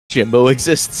Jimbo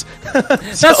exists.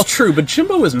 That's true, but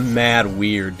Jimbo is mad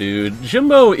weird, dude.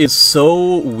 Jimbo is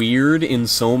so weird in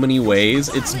so many ways.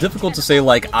 It's difficult to say,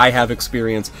 like, I have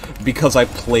experience because I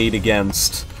played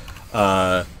against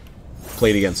him,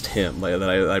 like,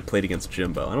 that I played against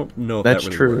Jimbo. I don't know if that's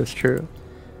that really true. works. That's true.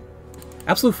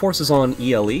 AbsoluteForce is on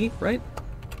ELE, right?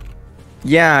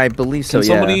 Yeah, I believe so. Can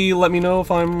somebody let me know if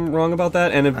I'm wrong about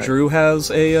that? And if Drew has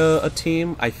a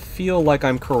team, I feel like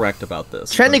I'm correct about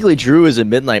this. Technically, Drew is a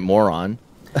Midnight Moron.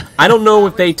 I don't know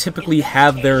if they typically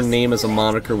have their name as a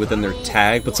moniker within their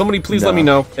tag, but somebody please let me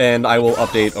know, and I will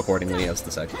update accordingly as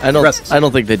the segment progresses. I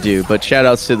don't think they do, but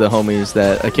shout-outs to the homies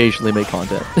that occasionally make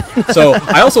content. So,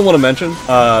 I also want to mention,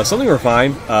 Something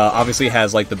Refined obviously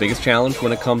has, like, the biggest challenge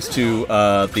when it comes to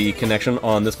the connection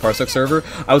on this Parsec server.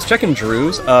 I was checking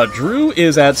Drew's. Drew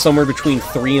is at somewhere between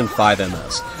 3 and 5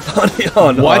 MS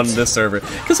on this server.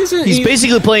 Because he's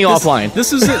basically playing offline.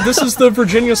 This is the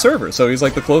Virginia server, so he's,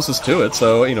 like, the closest to it,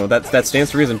 so you know, that stands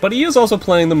to reason. But he is also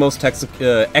playing the most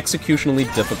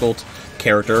executionally difficult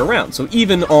character around. So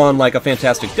even on, like, a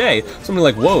fantastic day, somebody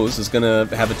like Woes is going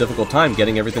to have a difficult time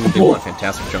getting everything that they want.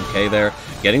 Fantastic jump K there.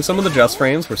 Getting some of the just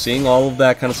frames. We're seeing all of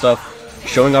that kind of stuff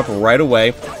showing up right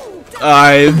away.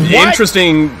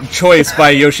 Interesting choice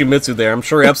by Yoshimitsu there. I'm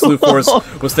sure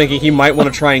AbsoluteForce was thinking he might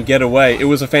want to try and get away. It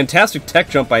was a fantastic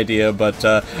tech jump idea, but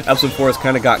AbsoluteForce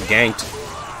kind of got ganked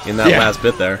in that last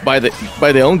bit there by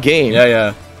the own game.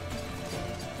 Yeah.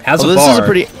 Has a this bar. is a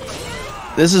pretty.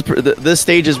 This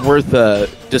stage is worth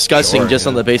discussing just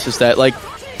on the basis that, like,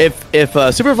 if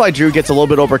SuperFlyDrew gets a little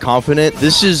bit overconfident,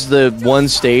 this is the one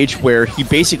stage where he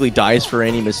basically dies for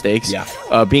any mistakes. Yeah.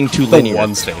 Being too linear. The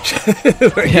one stage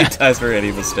where he dies for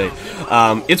any mistake.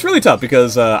 It's really tough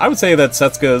because I would say that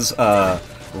Setsuka's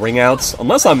ring outs,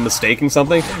 unless I'm mistaking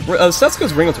something,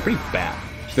 Setsuka's ring outs are pretty bad.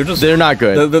 They're not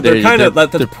good. They're kind of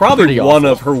that's probably one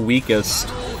of her weakest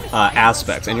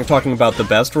aspects. And you're talking about the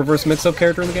best reverse mix-up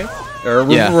character in the game, or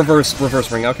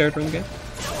reverse ring out character in the game.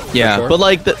 Yeah, sure. But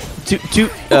like to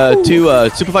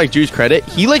SuperFlyDrew's credit,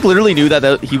 he like literally knew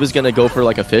that he was gonna go for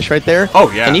like a fish right there.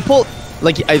 Oh yeah, and he pulled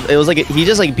like it was like he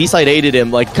just like B-side aided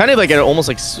him like kind of like at almost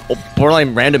like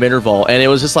borderline random interval, and it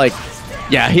was just like,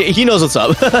 yeah, he knows what's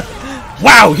up.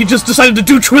 Wow, he just decided to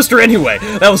do Twister anyway.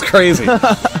 That was crazy.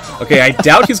 Okay, I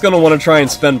doubt he's going to want to try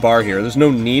and spend bar here. There's no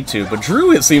need to, but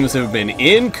Drew, it seems to have been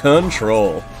in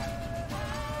control.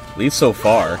 At least so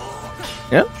far.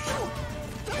 Yep.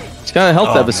 It's kind of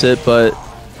helped deficit, but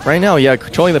right now, yeah,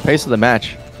 controlling the pace of the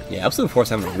match. Yeah, AbsoluteForce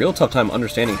having a real tough time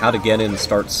understanding how to get in and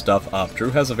start stuff up.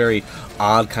 Drew has a very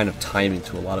odd kind of timing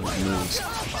to a lot of his moves.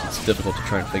 It's difficult to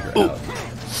try and figure out.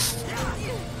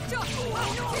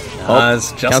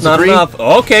 It's just not enough.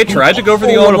 Okay, tried to go for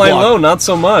the online low, not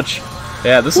so much.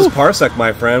 Yeah, this is Parsec,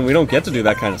 my friend. We don't get to do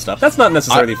that kind of stuff. That's not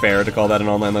necessarily fair to call that an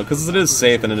online low, because it is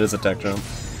safe and it is a tech jump.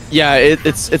 Yeah,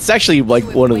 it's actually like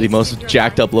one of the most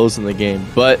jacked up lows in the game.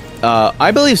 But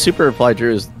I believe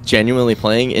SuperFlyDrew is genuinely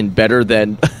playing in better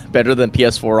than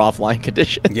PS4 offline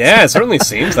conditions. Yeah, it certainly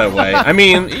seems that way. I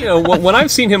mean, you know, when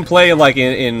I've seen him play like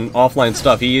in offline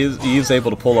stuff, he is able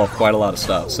to pull off quite a lot of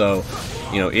stuff. So,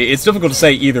 you know, it's difficult to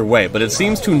say either way, but it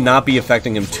seems to not be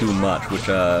affecting him too much, which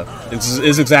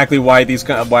is exactly why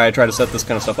I try to set this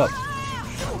kind of stuff up.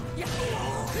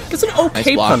 It's an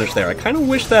okay punish there. I kind of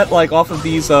wish that, like, off of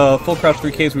these full crouch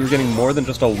 3Ks, we were getting more than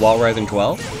just a wall rising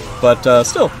 12, but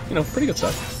still, you know, pretty good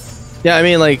stuff. Yeah, I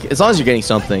mean, like, as long as you're getting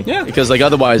something. Yeah. Because, like,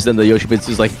 otherwise, then the Yoshimitsu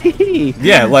is like, hee.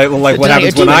 Yeah, like what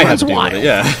happens when I have to deal with it,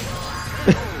 yeah.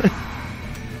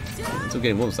 So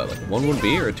getting, what was that, like a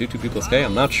 1-1B or a 2-2B plus K?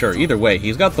 I'm not sure. Either way,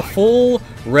 he's got the full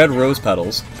red rose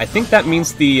petals. I think that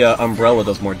means the umbrella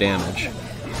does more damage,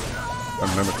 if I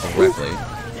remember correctly.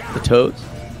 The toads?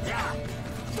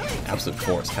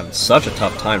 AbsoluteForce having such a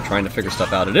tough time trying to figure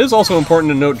stuff out. It is also important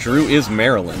to note Drew is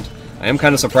Maryland. I am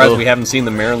kind of surprised we haven't seen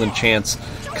the Maryland chants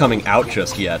coming out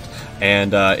just yet.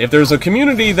 And if there's a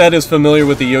community that is familiar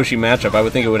with the Yoshi matchup, I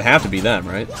would think it would have to be them,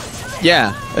 right?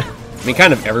 Yeah. I mean,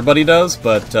 kind of everybody does,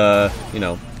 but, you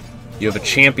know, you have a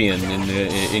champion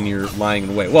in your lying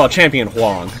in wait. Well, champion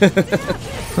Huang.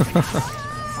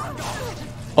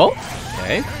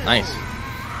 Okay. Nice.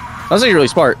 That was actually really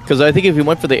smart, because I think if he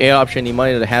went for the A option, he might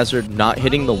have hazard not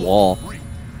hitting the wall.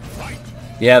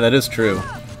 Yeah, that is true.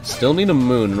 Still need a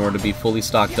moon in order to be fully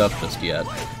stocked up just yet.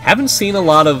 Haven't seen a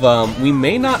lot of, we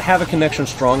may not have a connection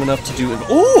strong enough to do it.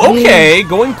 Ooh, okay,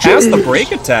 going past the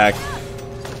break attack.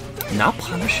 Not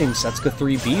punishing Setsuka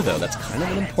 3B, though. That's kind of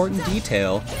an important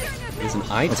detail. It's an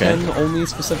I-10 only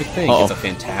specific thing. It's a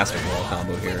fantastic wall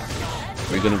combo here.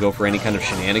 Are you going to go for any kind of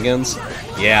shenanigans?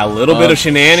 Yeah, a little bit of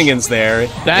shenanigans there.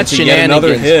 That's shenanigans. Get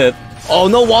another hit. Oh,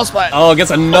 no wall splat. Oh, it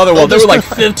gets another wall. There were like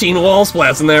 15 wall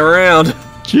splats in that round.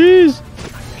 Jeez.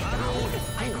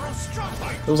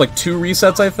 It was like 2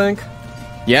 resets, I think.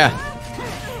 Yeah.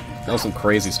 That was some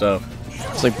crazy stuff.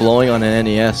 It's like blowing on an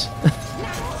NES.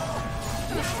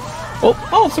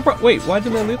 Oh, surprise! Wait, why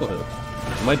didn't I lethal hit?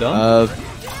 Am I done?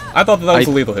 I thought that was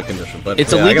a lethal hit condition, but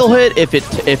it's a lethal hit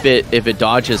if it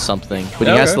dodges something, but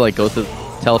he has to like go through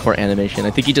teleport animation.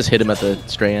 I think he just hit him at the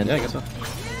stray end. Yeah, I guess so.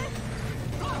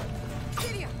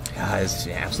 Guys,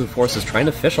 AbsoluteForce is trying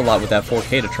to fish a lot with that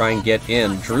 4K to try and get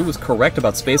in. Drew was correct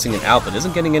about spacing it out, but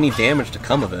isn't getting any damage to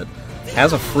come of it.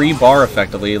 Has a free bar,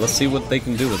 effectively. Let's see what they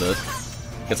can do with it.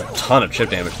 Gets a ton of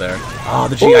chip damage there. Oh,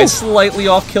 the GI slightly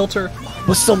off kilter.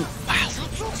 With some...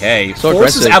 Okay, so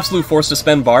forces AbsoluteForce to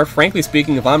spend bar. Frankly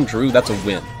speaking, if I'm Drew, that's a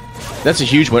win. That's a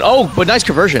huge win. Oh, but nice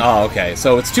conversion. Oh, okay.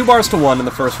 So it's 2 bars to 1 in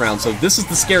the first round. So this is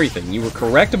the scary thing. You were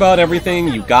correct about everything.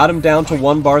 You got him down to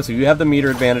 1 bar, so you have the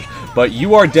meter advantage. But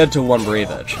you are dead to 1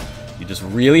 Brave Edge. You just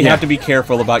really have to be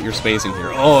careful about your spacing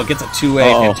here. Oh, it gets a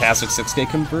 2A. Fantastic 6K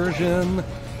conversion.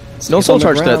 No soul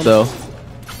charge that, though.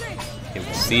 Okay,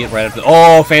 we'll see it right after.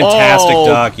 Oh, fantastic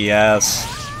duck.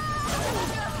 Yes.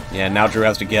 Yeah, now Drew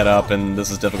has to get up, and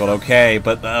this is difficult. Okay,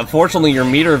 but unfortunately, your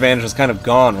meter advantage is kind of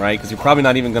gone, right? Because you're probably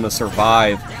not even going to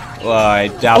survive. I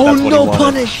doubt that's what he wanted.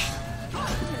 Punish!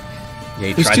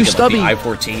 Yeah, he tried to get like, the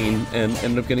I-14 and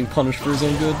ended up getting punished for his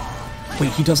own good.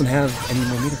 Wait, he doesn't have any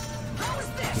more meter.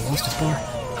 He lost his bar.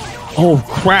 Oh,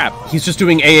 crap. He's just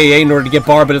doing AAA in order to get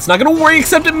bar, but it's not going to work,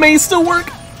 except it may still work.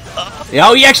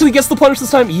 Oh, he actually gets the punish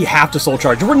this time. You have to soul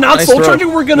charge. We're not soul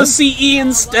charging. We're gonna CE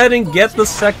instead and get the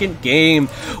second game.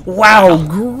 Wow,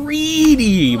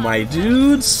 greedy, my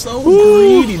dude. So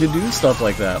greedy to do stuff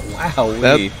like that. Wow,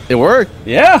 it worked.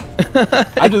 Yeah,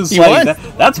 I just like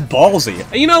that. That's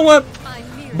ballsy. You know what?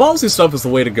 Ballsy stuff is the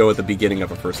way to go at the beginning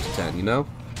of a first to 10. You know?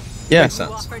 Yeah, makes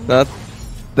sense.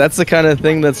 That's the kind of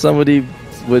thing that somebody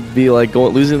would be like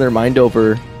losing their mind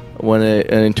over when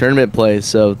in tournament play.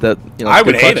 So that I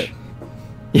would hate it.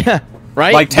 Yeah,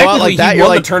 right. Like technically, he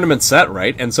won the tournament set,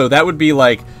 right? And so that would be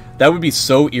like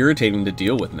so irritating to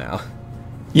deal with now.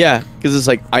 Yeah, because it's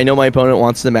like I know my opponent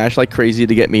wants to mash like crazy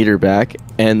to get meter back,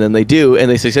 and then they do, and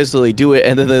they successfully do it,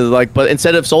 and then they're like, but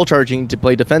instead of soul charging to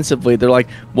play defensively, they're like,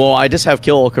 well, I just have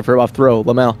kill confirm off throw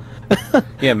Lamel.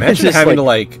 Yeah, imagine having to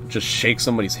like just shake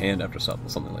somebody's hand after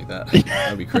something like that.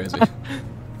 That'd be crazy.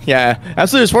 Yeah,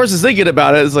 AbsoluteForce is thinking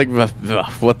about it. It's like,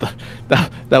 what the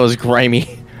that was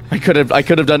grimy. I could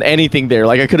have done anything there.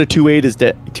 Like I could have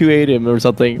 2-8'd him or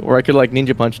something, or I could like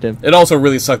ninja punched him. It also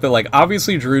really sucked that like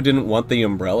obviously Drew didn't want the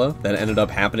umbrella that ended up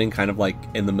happening kind of like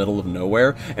in the middle of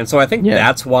nowhere, and so I think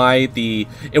that's why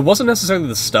it wasn't necessarily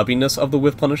the stubbiness of the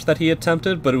whiff punish that he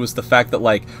attempted, but it was the fact that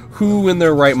like who in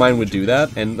their right mind would do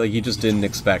that, and like he just didn't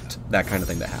expect that kind of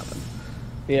thing to happen.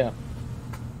 Yeah.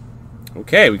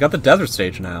 Okay, we got the desert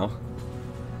stage now.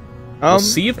 We'll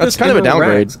see if that's kind of a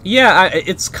downgrade. Yeah,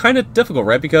 it's kind of difficult,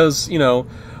 right? Because,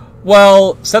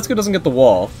 well, Setsuko doesn't get the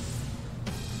wall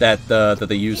that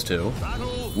they used to.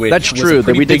 Which that's true.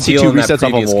 We did see 2 resets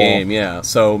off a wall. Game, yeah.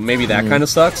 So maybe that kind of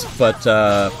sucks. But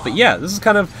yeah, this is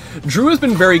kind of... Drew has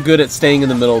been very good at staying in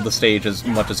the middle of the stage as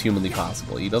much as humanly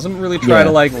possible. He doesn't really try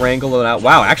to, like, wrangle it out.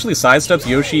 Wow, actually sidesteps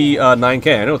Yoshi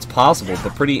 9K. I know it's possible,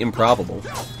 but pretty improbable.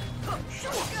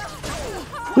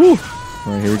 Whew.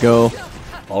 All right, here we go.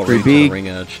 Already to the ring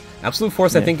edge.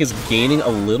 AbsoluteForce, I think, is gaining a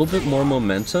little bit more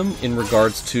momentum in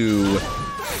regards to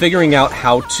figuring out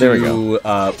how to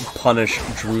punish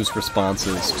Drew's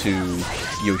responses to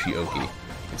Yoshi-Oki.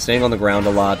 Staying on the ground a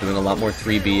lot, doing a lot more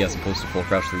 3B as opposed to full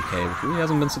crouch 3K, which really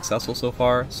hasn't been successful so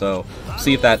far, so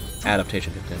see if that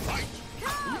adaptation continues.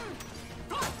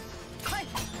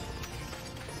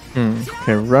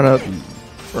 Okay, run up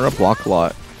block a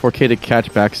lot. 4K to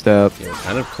catch backstep. Yeah,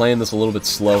 kind of playing this a little bit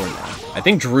slower now. I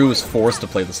think Drew is forced to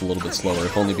play this a little bit slower,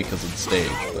 if only because of the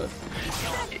stage. But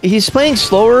he's playing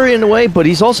slower in a way, but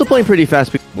he's also playing pretty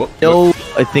fast.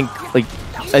 I think like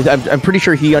I'm pretty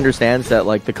sure he understands that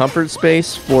like the comfort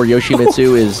space for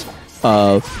Yoshimitsu is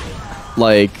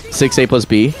like 6A plus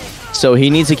B, so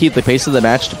he needs to keep the pace of the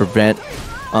match to prevent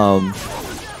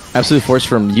AbsoluteForce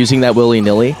from using that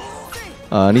willy-nilly,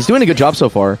 and he's doing a good job so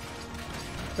far.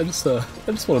 I just want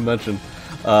to mention,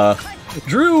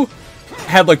 Drew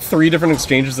had like 3 different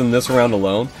exchanges in this round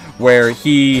alone, where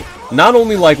he not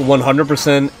only like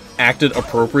 100% acted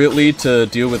appropriately to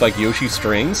deal with like Yoshi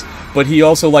strings, but he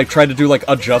also like tried to do like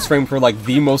a just frame for like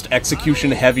the most execution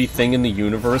heavy thing in the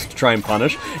universe to try and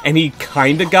punish, and he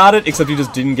kinda got it, except he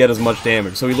just didn't get as much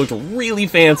damage, so he looked really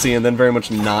fancy and then very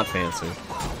much not fancy.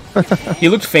 He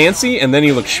looked fancy and then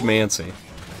he looked schmancy.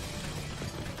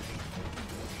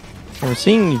 We're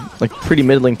seeing like pretty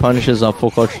middling punishes off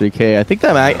full clutch 3K. I think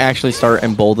that might actually start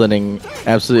emboldening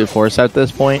AbsoluteForce at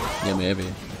this point. Yeah, maybe.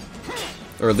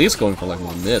 Or at least going for like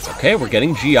 1 miss. Okay, we're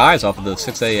getting GIs off of the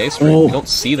 6 AA string. Whoa. We don't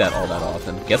see that all that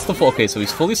often. Gets the full. Okay, so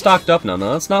he's fully stocked up now.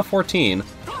 No, that's not 14.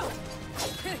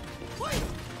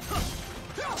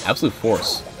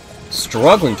 AbsoluteForce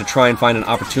struggling to try and find an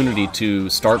opportunity to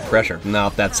start pressure.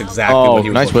 No, that's exactly what he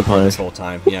was looking for this whole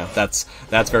time. Yeah, that's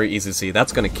very easy to see.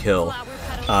 That's going to kill.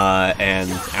 And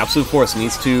AbsoluteForce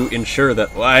needs to ensure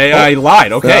that... I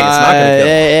lied. Okay, it's not going to kill.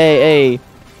 Hey.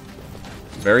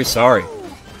 Very sorry.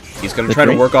 He's going to try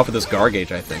to work off of this guard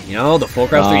gauge, I think. You know, the full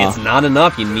crouch 3, it's not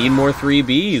enough. You need more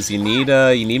 3Bs.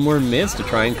 You need more mids to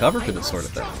try and cover for this sort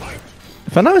of thing.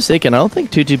 If I'm not mistaken, I don't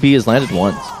think 2-2B has landed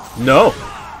once. No.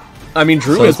 I mean,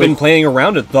 Drew has been playing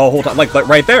around it the whole time. Like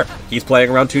right there. He's playing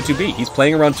around 2-2B. He's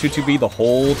playing around 2-2B the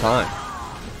whole time.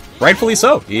 Rightfully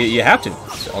so. You have to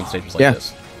on stages like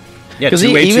this. Yeah,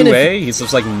 2A, he's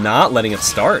just like not letting it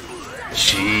start.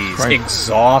 Jeez,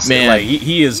 exhausted. Man. Like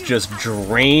he is just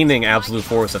draining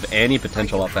AbsoluteForce of any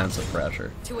potential offensive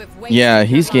pressure. Yeah,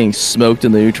 he's getting smoked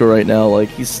in the neutral right now. Like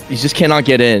he just cannot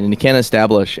get in and he can't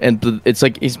establish. And it's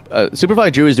like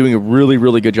SuperFlyDrew is doing a really,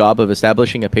 really good job of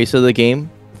establishing a pace of the game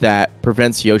that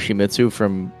prevents Yoshimitsu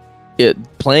from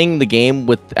playing the game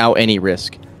without any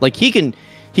risk. Like he can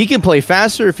play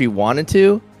faster if he wanted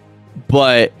to,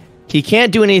 but he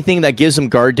can't do anything that gives him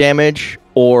guard damage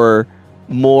or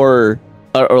more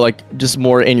or like just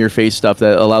more in your face stuff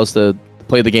that allows to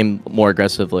play the game more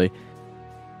aggressively.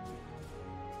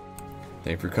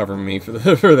 Thanks for covering me for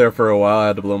there for a while. I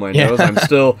had to blow my nose.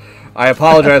 I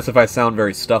apologize if I sound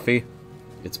very stuffy.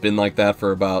 It's been like that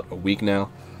for about a week now.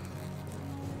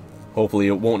 Hopefully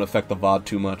it won't affect the VOD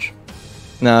too much.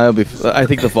 No, I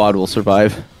think the VOD will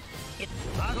survive.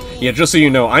 Yeah, just so you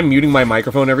know, I'm muting my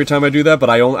microphone every time I do that, but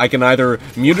I can either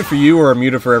mute it for you or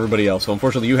mute it for everybody else. So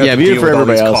unfortunately, you have to deal with all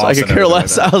these costs. I could care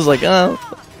less. I was like, oh.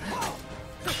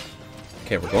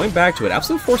 Okay, we're going back to it.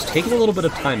 AbsoluteForce taking a little bit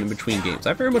of time in between games.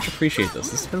 I very much appreciate this.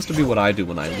 This tends to be what I do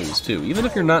when I lose, too. Even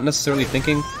if you're not necessarily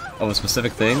thinking of a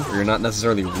specific thing, or you're not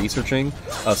necessarily researching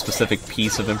a specific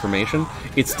piece of information,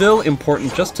 it's still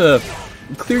important just to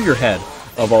clear your head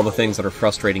of all the things that are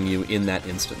frustrating you in that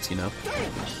instance, you know?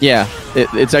 Yeah,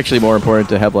 it's actually more important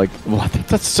to have, like, well, I think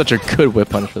that's such a good whip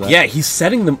punch for that. Yeah, he's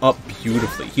setting them up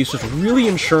beautifully. He's just really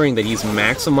ensuring that he's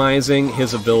maximizing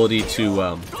his ability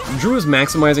to, Drew is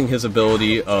maximizing his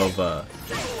ability of,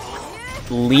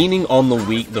 leaning on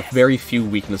the very few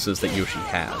weaknesses that Yoshi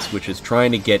has, which is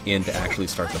trying to get in to actually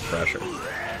start the pressure.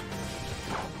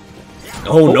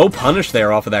 Oh, no punish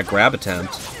there off of that grab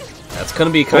attempt. That's going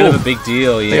to be kind of a big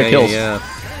deal. Yeah.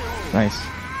 Nice.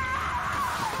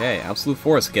 Okay,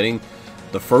 AbsoluteForce getting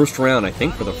the first round, I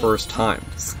think, for the first time.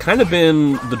 It's kind of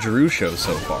been the Drew show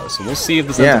so far, so we'll see if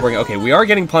this ends up working. Okay, we are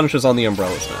getting punishes on the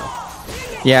umbrellas now.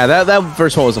 Yeah, that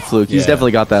first one was a fluke. He's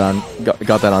definitely got that on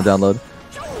download.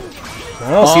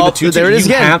 Oh, see the two. There it is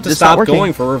again. You have to stop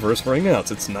going for reverse ring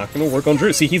outs. It's not going to work on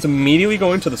Drew. See, he's immediately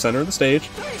going to the center of the stage,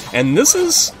 and this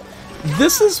is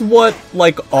what,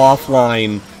 like,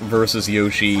 offline versus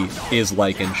Yoshi is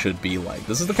like and should be like.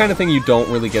 This is the kind of thing you don't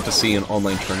really get to see in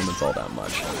online tournaments all that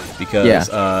much. Because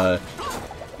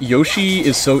Yoshi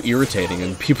is so irritating,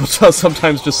 and people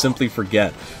sometimes just simply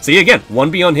forget. See, again,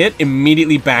 1B on hit,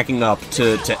 immediately backing up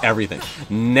to everything.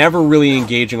 Never really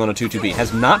engaging on a 2-2B.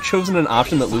 Has not chosen an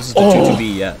option that loses to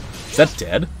 2-2B yet. Is that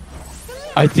dead?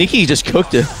 I think he just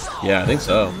cooked it. Yeah, I think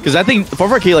so. Because I think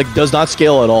 4K, like, does not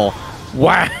scale at all.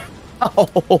 Wow.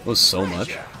 That was so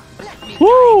much.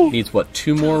 Woo! Needs, what,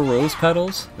 2 more rose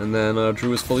petals? And then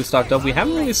Drew is fully stocked up. We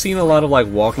haven't really seen a lot of, like,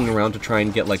 walking around to try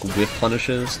and get, like, whiff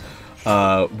punishes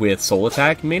with soul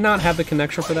attack. May not have the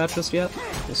connection for that just yet.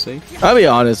 We'll see. I'll be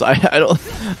honest,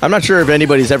 I'm not sure if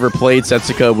anybody's ever played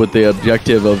Setsuka with the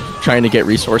objective of trying to get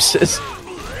resources.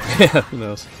 Yeah, who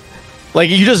knows?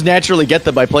 Like, you just naturally get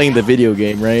them by playing the video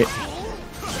game, right?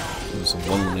 There's some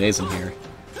one days in here.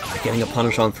 Getting a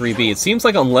punish on 3B. It seems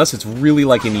like unless it's really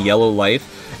like in yellow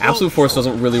life, AbsoluteForce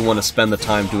doesn't really want to spend the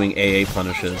time doing AA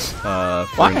punishes for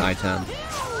an I-10.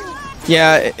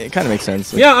 Yeah, it kind of makes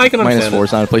sense. Like, yeah, I can understand -4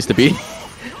 is not a place to be.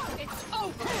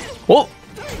 Whoa!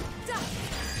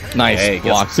 Nice. Hey,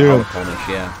 block too. Punish,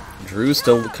 yeah. Drew's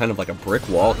still kind of like a brick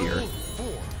wall here.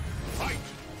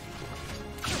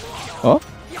 Oh?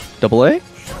 Double A?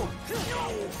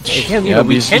 Again, you know,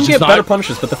 we can get better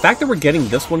punishes, but the fact that we're getting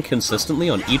this one consistently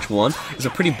on each one is a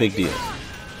pretty big deal.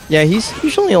 Yeah, he's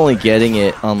usually only getting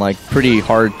it on, like, pretty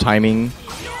hard timing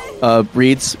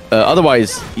reads.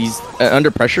 Otherwise, he's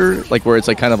under pressure, like where it's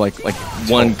like kind of like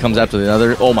one comes after the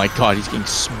other. Oh my god, he's getting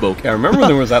smoked. Yeah, I remember when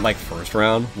there was that like first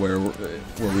round where we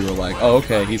were like, oh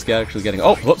okay, he's actually getting.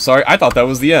 Oh, whoops, sorry, I thought that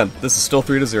was the end. This is still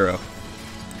 3-0.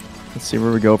 Let's see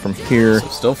where we go from here. So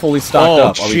still fully stocked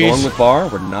up. Are we going with bar?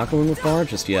 We're not going with bar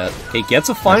just yet. Okay,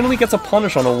 finally gets a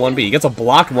punish on a 1B. He gets a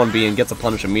blocked 1B and gets a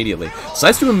punish immediately.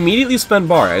 Decides to immediately spend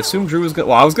bar. I assume Drew was going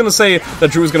to... Well, I was going to say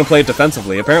that Drew was going to play it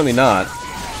defensively. Apparently not.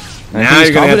 Now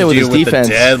you're going to have to deal with the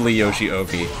deadly Yoshi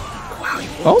OP. Wow,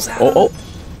 he rolls that. Oh.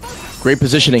 Great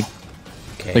positioning.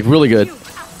 Okay. Like, really good.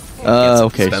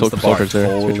 Okay, so the bar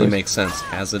totally makes sense.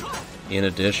 Has it in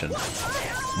addition.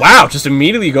 Wow, just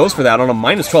immediately goes for that on a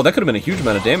 -12. That could have been a huge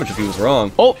amount of damage if he was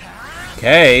wrong. Oh!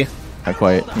 Okay. Not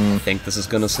quite. I think this is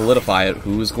going to solidify it.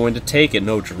 Who's going to take it?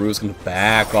 No, Drew is going to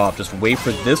back off. Just wait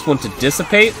for this one to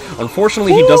dissipate.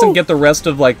 Unfortunately, he doesn't get the rest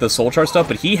of like the soul chart stuff,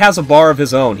 but he has a bar of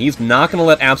his own. He's not going to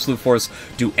let Absolute Force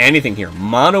do anything here.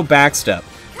 Mono backstep.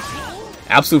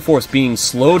 Absolute Force being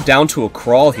slowed down to a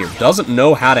crawl here. Doesn't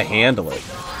know how to handle it.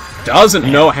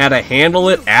 Doesn't know how to handle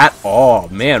it at all.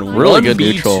 Man, really good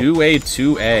neutral. 2A,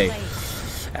 2A.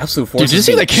 Absolute Force. Did you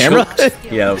see the camera?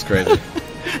 Yeah, that was crazy.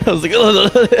 I was like,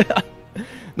 nah,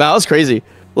 that was crazy.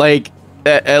 Like,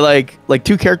 like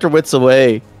 2 character widths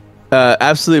away,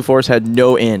 Absolute Force had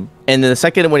no in. And then the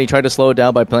second when he tried to slow it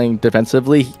down by playing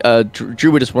defensively,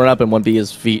 Drew would just run up and 1B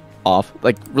his feet off.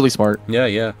 Like, really smart. Yeah,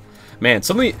 yeah. Man,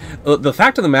 the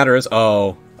fact of the matter is,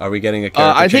 are we getting a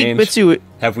character I think Mitsu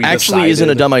actually isn't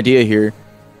a dumb idea here.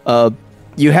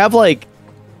 You have like,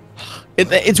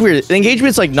 it's weird. The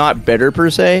engagement's like not better per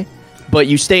se, but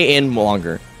you stay in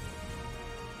longer.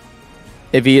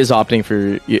 If he is opting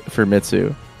for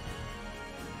Mitsu,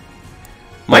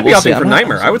 might be opting for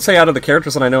Nightmare. I would say out of the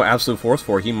characters that I know Absolute Force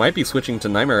for, he might be switching to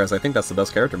Nightmare, as I think that's the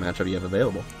best character matchup you have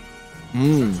available.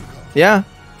 Yeah,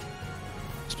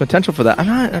 there's potential for that.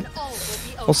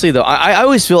 We'll see though. I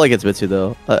always feel like it's Mitsu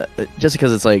though, just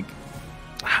because it's like,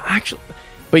 actually.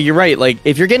 But you're right. Like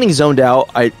if you're getting zoned out,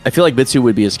 I feel like Mitsu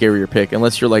would be a scarier pick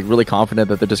unless you're like really confident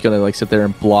that they're just gonna like sit there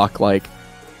and block like,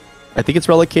 I think it's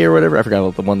Relic K or whatever. I forgot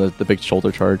about the one the big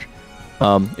shoulder charge.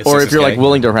 Or if you're like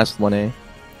willing to rest 1A.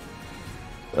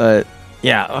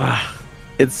 Yeah,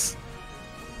 it's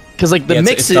because like the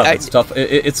mix it's tough.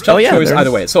 It's tough choice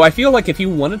either way. So I feel like if he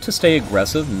wanted to stay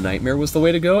aggressive, Nightmare was the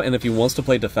way to go, and if he wants to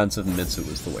play defensive, Mitsu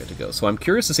was the way to go. So I'm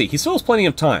curious to see. He still has plenty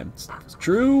of time.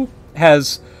 Drew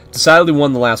has decidedly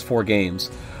won the last 4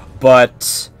 games,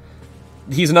 but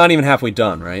he's not even halfway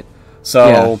done, right?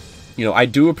 So. You know, I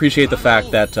do appreciate the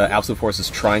fact that Absolute Force is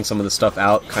trying some of this stuff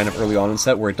out kind of early on in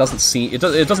set, where it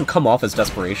doesn't come off as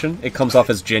desperation. It comes off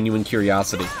as genuine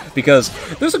curiosity, because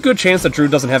there's a good chance that Drew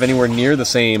doesn't have anywhere near the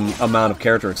same amount of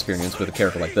character experience with a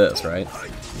character like this, right?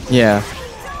 Yeah.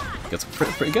 Gets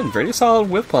again very solid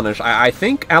whiff punish. I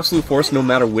think Absolute Force, no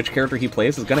matter which character he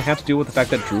plays, is going to have to deal with the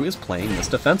fact that Drew is playing this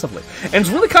defensively, and it's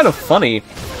really kind of funny.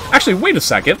 Actually, wait a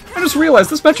second. I just realized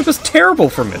this matchup is terrible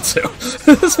for Mitsu.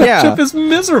 This matchup is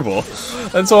miserable,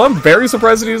 and so I'm very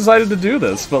surprised that he decided to do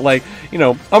this. But like, you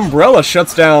know, Umbrella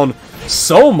shuts down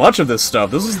so much of this stuff.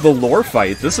 This is the lore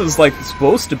fight. This is like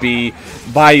supposed to be,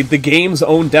 by the game's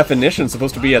own definition,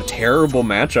 supposed to be a terrible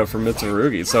matchup for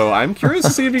Mitsurugi. So I'm curious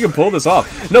to see if he can pull this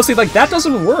off. No, see, like that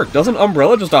doesn't work. Doesn't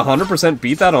Umbrella just 100%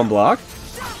 beat that on block?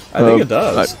 I think it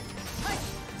does.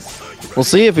 We'll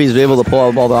see if he's able to pull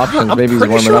out all the options. I'm Maybe he's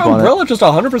pretty warming sure up on it. Umbrella just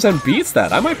 100% beats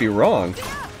that. I might be wrong.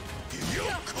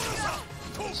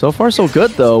 So far, so good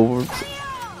though.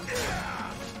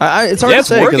 It's hard to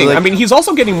say. Working. Like, I mean, he's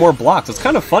also getting more blocks. It's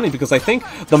kind of funny because I think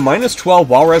the -12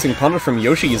 while rising punish from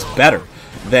Yoshi is better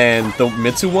than the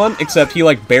Mitsu one, except he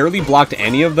like barely blocked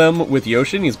any of them with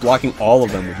Yoshi, and he's blocking all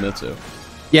of them with Mitsu.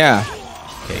 Yeah.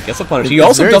 Okay, gets a punish. He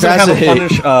also doesn't have a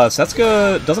punish.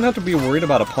 Setsuka doesn't have to be worried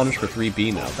about a punish for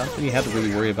 3B now. Not that he had to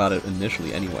really worry about it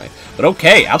initially anyway. But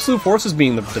okay, Absolute Force is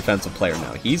being the defensive player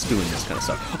now. He's doing this kind of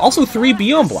stuff. Also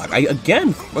 3B on block.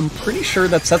 I'm pretty sure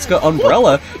that Setsuka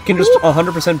Umbrella can just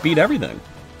 100% beat everything.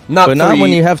 But not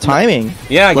when you have timing.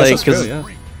 Yeah, I guess that's true, yeah.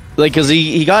 Like, because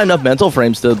he got enough mental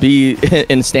frames to be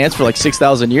in stance for like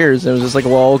 6,000 years. It was just like,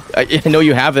 well, I know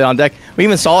you have it on deck. We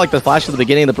even saw like the flash at the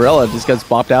beginning of the Barella. Just gets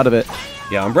bopped out of it.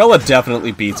 Yeah, Umbrella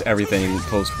definitely beats everything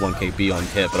post 1KB on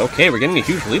hit. But okay, we're getting a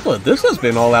huge lead. This has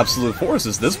been all Absolute Force.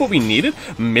 Is this what we needed?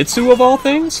 Mitsu of all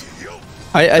things?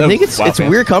 I think it's a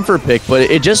weird comfort pick, but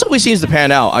it just always seems to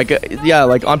pan out. Yeah,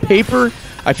 like on paper,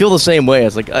 I feel the same way.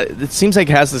 It's like it seems like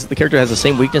the character has the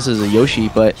same weaknesses as Yoshi,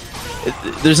 but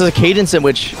there's a cadence in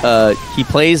which he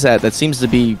plays that seems to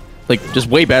be like just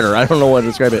way better. I don't know how to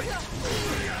describe it.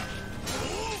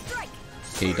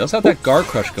 Okay, he does have that Guard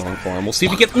Crush going for him. We'll see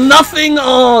if he gets nothing!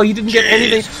 Oh, he didn't get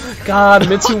anything. God,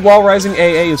 Mitsu while rising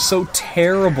AA is so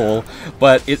terrible,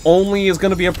 but it only is going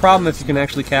to be a problem if you can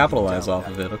actually capitalize off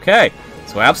of it. Okay,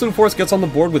 so AbsoluteForce gets on the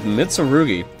board with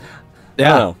Mitsurugi. I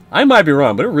don't know. I might be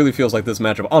wrong, but it really feels like this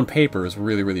matchup on paper is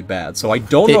really, really bad. So I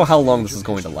don't know how long this is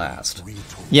going to last.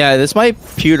 Yeah, this might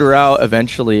pewter out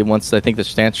eventually once I think the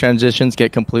stance transitions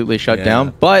get completely shut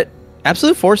down. But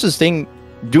AbsoluteForce is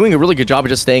doing a really good job of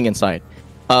just staying inside.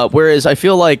 Whereas I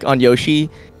feel like on Yoshi,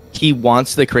 he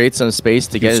wants to create some space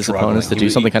to get his opponents to do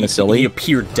something kind of silly. He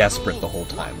appeared desperate the whole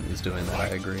time when he was doing that, I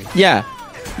agree. Yeah.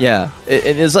 Yeah,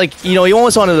 it is like, you know, he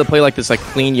almost wanted to play like this like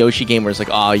clean Yoshi game where it's like,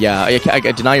 oh yeah, I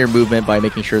deny your movement by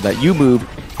making sure that you move,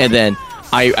 and then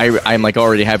I'm like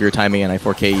already have your timing and I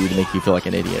 4K you to make you feel like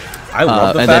an idiot. I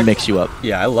love the fact, then mix you up.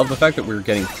 Yeah, I love the fact that we're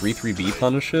getting 3-3B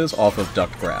punishes off of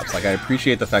ducked grabs. Like, I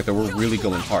appreciate the fact that we're really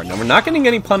going hard. Now, we're not getting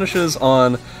any punishes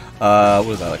on, what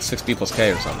is that, like 6B plus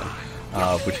K or something,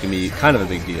 which can be kind of a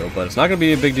big deal, but it's not going to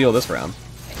be a big deal this round.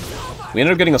 We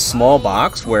ended up getting a small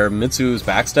box where Mitsu's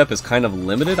backstep is kind of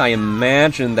limited. I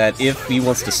imagine that if he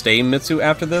wants to stay Mitsu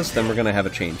after this, then we're going to have a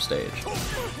change stage.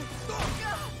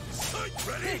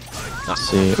 Let's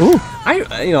see. Ooh.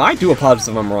 I do apologize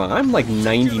if I'm wrong. I'm like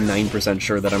 99%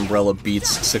 sure that Umbrella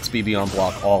beats 6B Beyond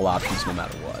block all options no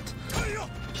matter what.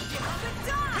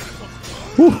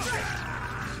 Whew.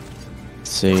 Let's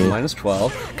see. Minus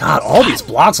 12. God, all these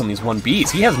blocks on these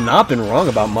 1Bs. He has not been wrong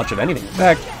about much of anything. In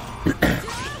fact,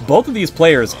 both of these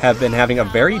players have been having a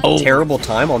very terrible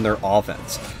time on their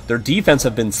offense. Their defense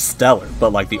have been stellar,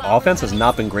 but like the offense has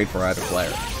not been great for either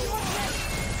player.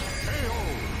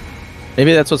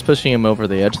 Maybe that's what's pushing him over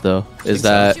the edge, though. Is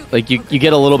that like you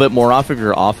get a little bit more off of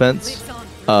your offense,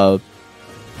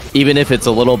 even if it's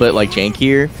a little bit like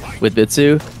jankier with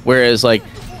Mitsu. Whereas like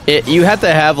you have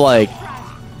to have like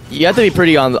you have to be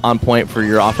pretty on point for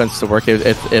your offense to work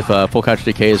if full counter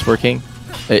decay is working.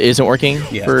 It isn't working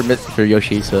for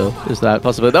Yoshi, so is that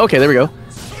possible? Okay, there we go.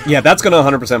 Yeah, that's going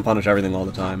to 100% punish everything all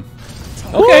the time.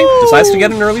 Okay, decides to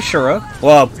get an early Shura.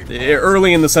 Well,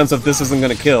 early in the sense of this isn't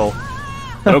going to kill.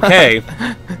 But okay.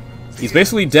 He's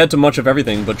basically dead to much of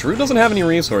everything, but Drew doesn't have any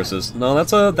resources. No,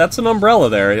 that's an umbrella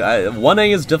there.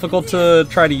 1A is difficult to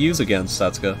try to use against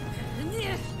Setsuka.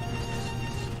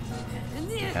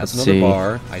 Has another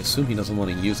bar. I assume he doesn't want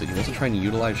to use it. He wants to try and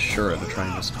utilize Shura to try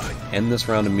and just end this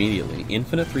round immediately.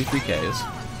 Infinite 3-3Ks.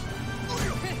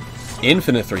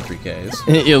 Infinite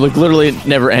 3-3Ks. Yeah, look, literally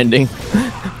never ending.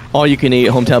 All you can eat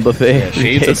hometown buffet. Yeah,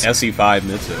 shades of SE5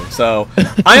 Mitsu. So,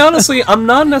 I'm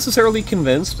not necessarily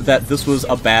convinced that this was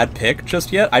a bad pick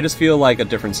just yet. I just feel like a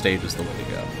different stage is the way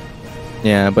to go.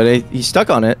 Yeah, but he's stuck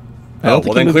on it. Oh,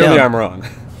 well then clearly I'm wrong.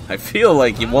 I feel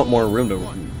like you want more room to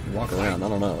walk around. I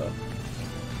don't know, though.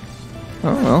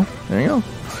 Oh, well, there you go.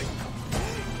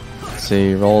 Let's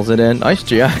see, rolls it in. Nice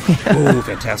GI. Ooh,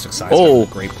 fantastic size. Oh,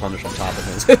 great punish on top of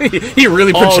his. He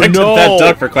really projected that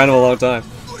duck for quite a long time.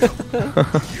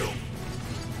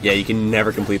 Yeah, you can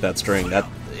never complete that string.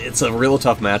 It's a real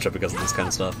tough matchup because of this kind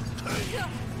of stuff.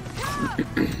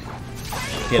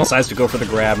 He decides to go for the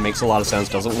grab, makes a lot of sense,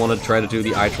 doesn't want to try to do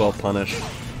the I-12 punish.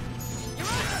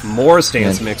 More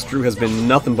stance mix. Drew has been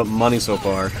nothing but money so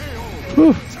far.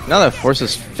 Whew. Now that Force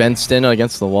is fenced in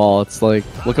against the wall, it's like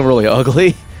looking really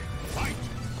ugly.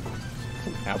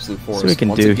 AbsoluteForce. So we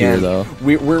can do here, though.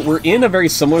 We're in a very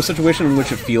similar situation in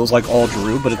which it feels like all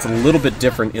Drew, but it's a little bit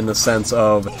different in the sense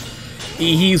of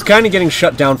he's kind of getting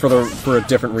shut down for a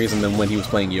different reason than when he was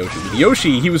playing Yoshi. With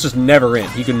Yoshi, he was just never in.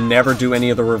 He could never do any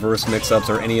of the reverse mix-ups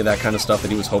or any of that kind of stuff that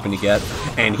he was hoping to get.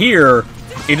 And here,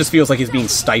 it just feels like he's being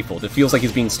stifled. It feels like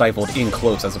he's being stifled in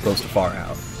close as opposed to far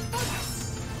out.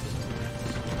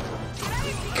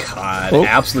 God,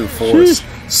 AbsoluteForce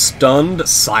stunned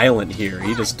silent here.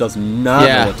 He just does not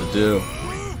know what to do.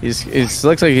 It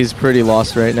looks like he's pretty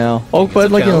lost right now. Oh,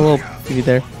 but like a little maybe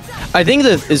there. I think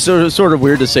that it's sort of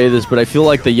weird to say this, but I feel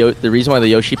like the reason why the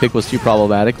Yoshi pick was too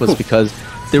problematic was because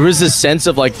there was this sense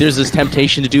of like there's this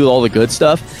temptation to do all the good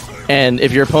stuff, and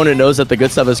if your opponent knows that the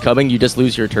good stuff is coming, you just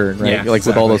lose your turn, right? Yeah, like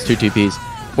with all those 2-2Ps.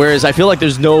 Whereas I feel like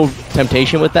there's no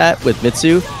temptation with that with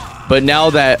Mitsu. But now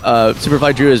that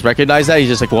SuperFlyDrew has recognized that, he's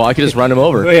just like, well, I could just run him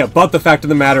over. Yeah, but the fact of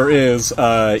the matter is,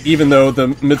 even though the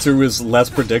Mitsu is less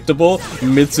predictable,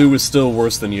 Mitsu is still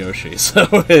worse than Yoshi. So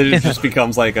it just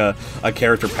becomes like a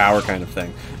character power kind of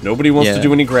thing. Nobody wants to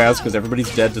do any grabs because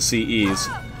everybody's dead to CEs.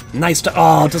 Nice to...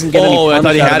 Oh, it doesn't get any... Oh, I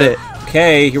thought he had it.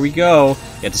 Okay, here we go.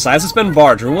 It decides to spend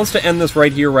bar. Drew wants to end this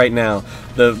right here, right now.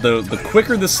 The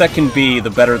quicker this set can be, the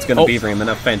better it's going to be for him. And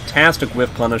a fantastic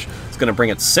whiff punish is going to bring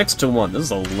it 6-1. This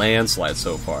is a landslide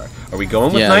so far. Are we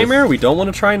going with Nightmare? We don't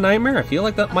want to try Nightmare? I feel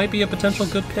like that might be a potential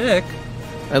good pick.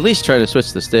 at least try to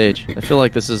switch the stage. I feel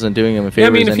like this isn't doing him a favor. Yeah,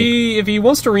 I mean, if he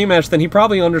wants to rematch, then he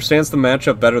probably understands the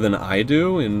matchup better than I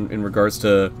do in regards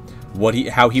to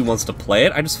how he wants to play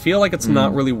it. I just feel like it's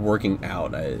not really working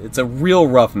out. It's a real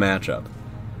rough matchup.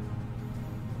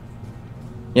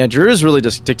 Yeah, Drew is really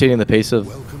just dictating the pace of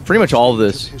pretty much all of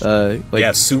this.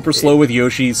 Yeah, super slow with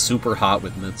Yoshi, super hot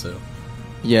with Mitsu.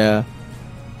 Yeah.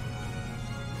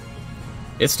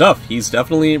 It's tough. He's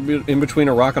definitely in between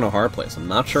a rock and a hard place. I'm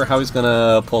not sure how he's going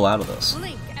to pull out of this.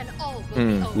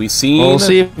 We'll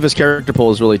see if his character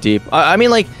pull is really deep. I mean,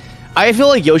 like, I feel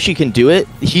like Yoshi can do it.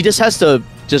 He just has to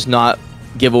just not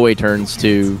give away turns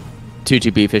to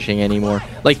 2-2-B fishing anymore.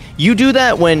 Like, you do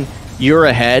that when you're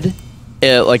ahead,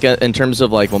 like in terms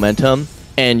of like momentum,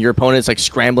 and your opponent's like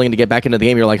scrambling to get back into the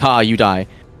game. You're like, ha, you die.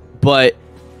 But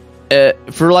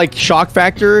for like shock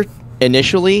factor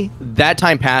initially, that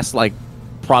time passed like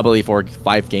probably 4 or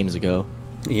 5 games ago.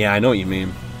 Yeah, I know what you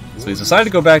mean. So he's decided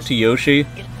to go back to Yoshi,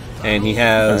 and he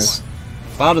has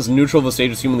about as neutral of a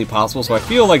stage as humanly possible, so I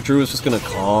feel like Drew is just going to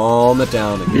calm it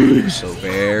down again. So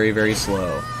very, very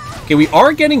slow. Okay, we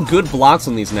are getting good blocks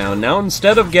on these now. Now,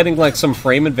 instead of getting like some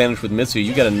frame advantage with Mitsu,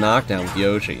 you get a knockdown with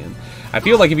Yoshi. And I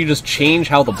feel like if you just change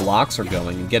how the blocks are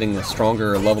going and getting a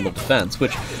stronger level of defense,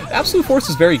 which AbsoluteForce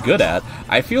is very good at,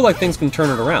 I feel like things can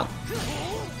turn it around.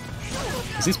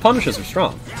 Because these punishes are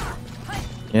strong.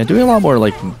 Yeah, doing a lot more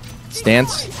like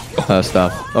stance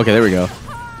stuff. Okay, there we go.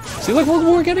 See, like,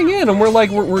 we're getting in, and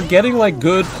we're getting, like,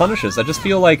 good punishes. I just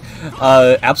feel like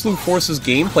AbsoluteForce's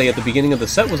gameplay at the beginning of the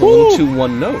set was a little too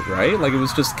one-note, right? Like, it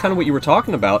was just kind of what you were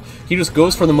talking about. He just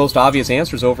goes for the most obvious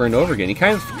answers over and over again. He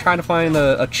kind of tried to find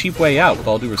a cheap way out, with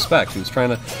all due respect. He was trying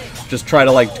to just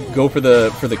like, go for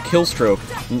the kill stroke,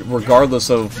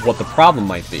 regardless of what the problem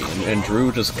might be. And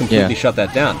Drew just completely shut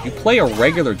that down. If you play a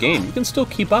regular game, you can still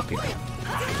keep up here.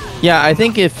 Yeah, I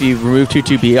think if you remove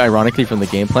 2-2-B, ironically, from the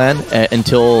game plan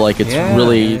until like it's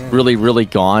really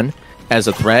gone as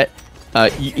a threat,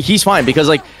 he's fine because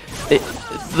like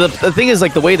the thing is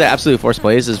like the way that AbsoluteForce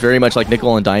plays is very much like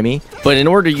nickel and dimey. But in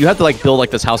order, you have to like build like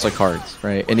this house of cards,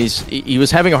 right? And he was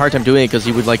having a hard time doing it because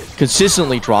he would like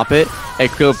consistently drop it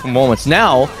at critical moments.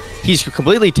 Now he's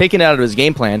completely taken out of his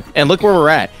game plan, and look where we're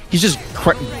at. He's just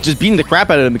beating the crap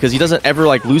out of him because he doesn't ever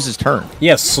like lose his turn.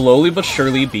 Yeah, slowly but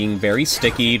surely being very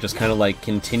sticky, just kind of like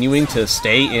continuing to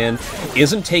stay in,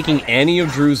 isn't taking any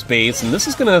of Drew's baits, and this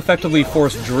is going to effectively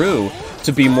force Drew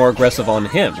to be more aggressive on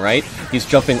him, right? He's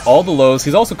jumping all the lows.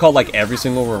 He's also caught like every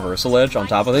single reversal edge on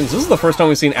top of things. This is the first time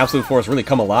we've seen AbsoluteForce really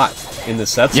come alive in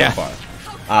this set so far.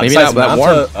 Maybe not that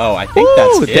warm. Oh, I think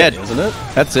that's dead, isn't it?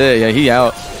 That's it. Yeah, he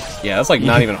out. Yeah, that's like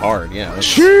not even hard. Yeah.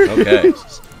 Okay.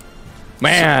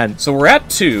 Man. So we're at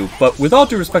 2, but with all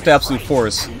due respect to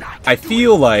AbsoluteForce, I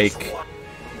feel like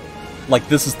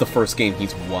this is the first game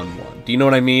he's won one. Do you know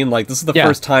what I mean? Like, this is the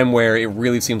first time where it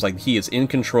really seems like he is in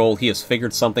control, he has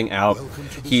figured something out,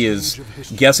 he is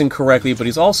guessing correctly, but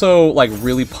he's also, like,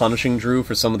 really punishing Drew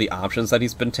for some of the options that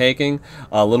he's been taking,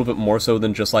 a little bit more so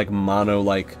than just, like, mono,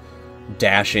 like,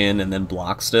 dash in and then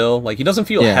block still. Like, he doesn't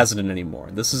feel hesitant anymore.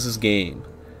 This is his game.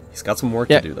 He's got some work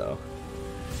to do, though.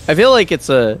 I feel like it's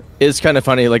kind of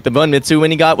funny. Like, the one Mitsu when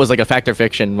he got was like a fact or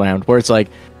fiction round, where it's like,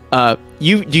 do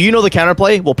you know the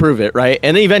counterplay? We'll prove it, right?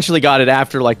 And they eventually got it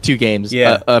after like 2 games,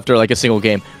 after like a single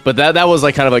game. But that was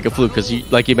like kind of like a fluke because,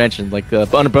 like you mentioned, like the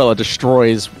umbrella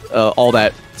destroys all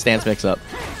that stance mix-up.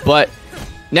 But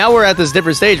now we're at this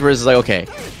different stage where it's like, okay,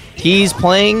 he's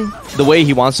playing the way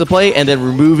he wants to play, and then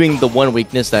removing the one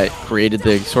weakness that created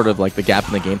the sort of like the gap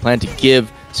in the game plan to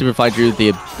give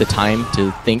SuperFlyDrew the time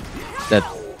to think that,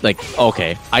 like,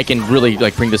 okay, I can really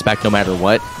like bring this back no matter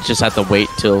what. Just have to wait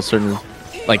till certain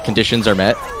like conditions are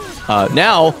met.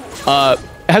 Now,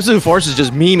 AbsoluteForce is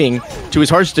just memeing to his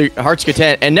heart's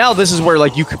content, and now this is where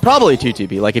like you could probably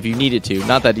 2-2-B, like if you needed to.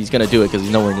 Not that he's gonna do it because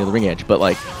he's nowhere near the ring edge, but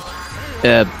like,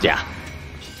 yeah.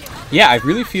 Yeah, I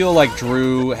really feel like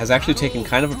Drew has actually taken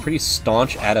kind of a pretty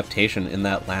staunch adaptation in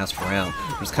that last round.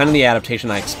 It was kind of the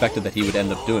adaptation I expected that he would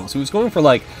end up doing. So he was going for,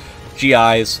 like,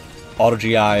 GIs,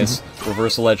 auto-GIs,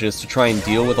 reversal edges to try and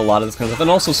deal with a lot of this kind of stuff, and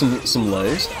also some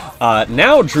lows.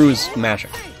 Now Drew is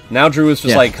mashing. Now Drew is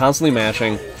just, like, constantly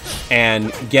mashing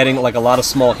and getting, like, a lot of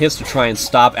small hits to try and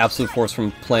stop AbsoluteForce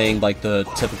from playing, like, the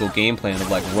typical game plan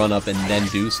of, like, run up and then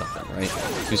do something, right?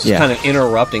 He's just kind of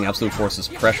interrupting AbsoluteForce's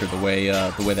pressure the way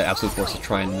that AbsoluteForce is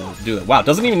trying to do that. Wow,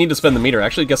 doesn't even need to spend the meter.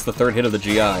 Actually gets the 3rd hit of the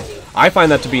GI. I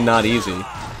find that to be not easy.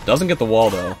 Doesn't get the wall,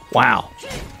 though. Wow.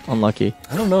 Unlucky.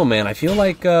 I don't know, man. I feel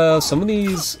like some of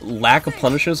these lack of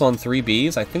punishes on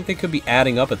 3Bs, I think they could be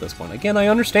adding up at this point. Again, I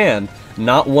understand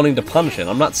not wanting to punish it.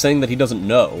 I'm not saying that he doesn't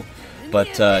know.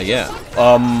 But yeah.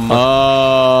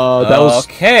 That was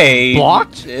okay.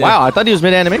 Blocked? Wow, I thought he was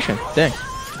mid animation. Dang.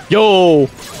 Yo.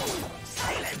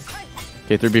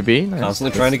 Okay, 3BB. Nice.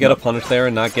 Constantly trying to get a punish there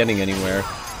and not getting anywhere.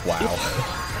 Wow.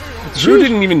 Drew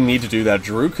didn't even need to do that.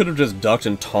 Drew could have just ducked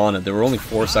and taunted. There were only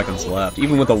 4 seconds left.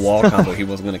 Even with a wall combo, he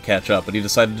wasn't going to catch up. But he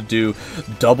decided to do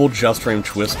double just frame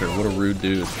twister. What a rude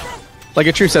dude. Like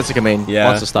a true Setsuka main. Yeah,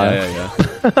 Monster style. yeah.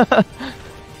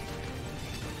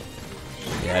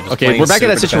 Yeah, just okay, we're back in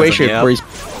that situation where he's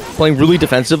playing really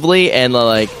defensively, and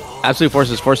like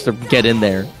AbsoluteForce is forced to get in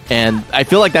there. And I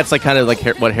feel like that's like kind of like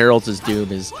what heralds his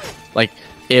doom is. Like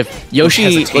if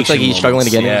Yoshi looks like he's struggling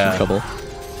to get into trouble.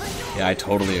 Yeah, I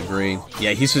totally agree.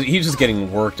 Yeah, he's just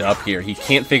getting worked up here. He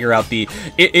can't figure out the...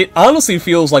 It honestly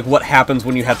feels like what happens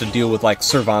when you have to deal with, like,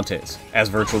 Cervantes as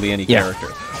virtually any character.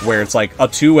 Where it's like a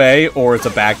 2A or it's a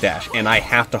backdash, and I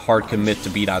have to hard commit to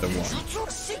beat either one.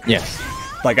 Yes.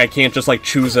 Like, I can't just, like,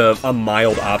 choose a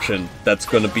mild option that's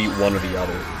gonna beat one or the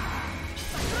other.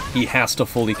 He has to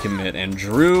fully commit, and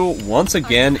Drew, once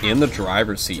again, in the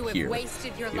driver's seat here.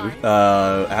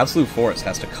 AbsoluteForce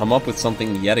has to come up with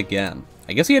something yet again.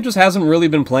 I guess he just hasn't really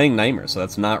been playing Nightmare, so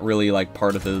that's not really, like,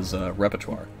 part of his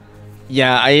repertoire.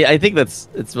 Yeah, I think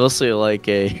it's mostly like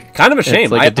a... Kind of a shame.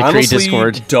 Like I honestly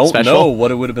Discord don't special. know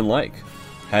what it would have been like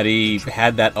had he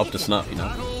had that up to snuff, you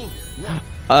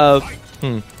know?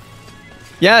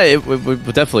 Yeah, it would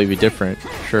definitely be different.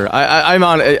 Sure. I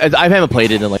haven't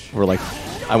played it in like for like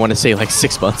I want to say like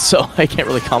 6 months, so I can't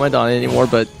really comment on it anymore.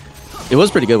 But it was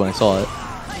pretty good when I saw it.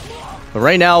 But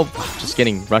right now, just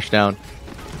getting rushed down.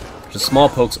 Just small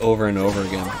pokes over and over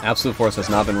again. AbsoluteForce has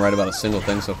not been right about a single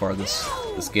thing so far this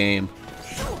game.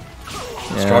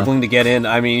 Yeah. Struggling to get in.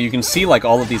 I mean, you can see like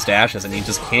all of these dashes, and he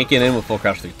just can't get in with full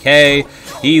crouch 3K.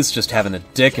 He's just having a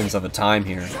dickens of a time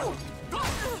here.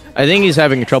 I think he's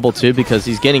having trouble too because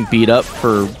he's getting beat up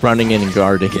for running in and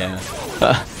guarding. Yeah.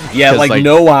 Yeah, like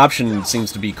no option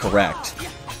seems to be correct.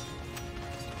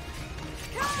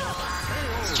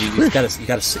 You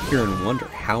gotta sit here and wonder,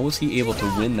 how was he able to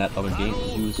win that other game?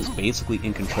 He was just basically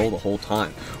in control the whole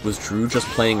time. Was Drew just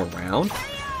playing around?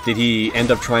 Did he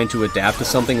end up trying to adapt to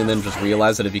something and then just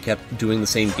realize that if he kept doing the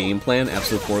same game plan,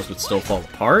 AbsoluteForce would still fall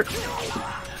apart?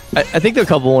 I think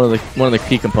one of the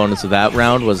key components of that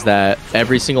round was that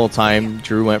every single time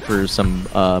Drew went for some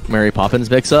Mary Poppins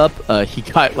mix-up, he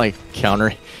got like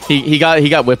counter. He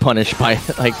got whip punished by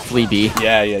like Flea B.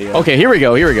 Yeah. Okay, here we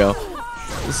go.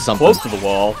 This is something close to the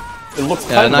wall. It looks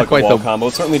kind of like a wall combo.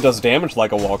 It certainly does damage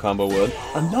like a wall combo would.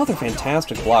 Another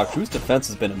fantastic block. Drew's defense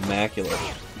has been immaculate.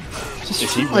 Is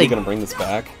he really going to bring this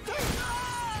back?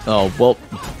 Oh, well,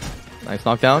 nice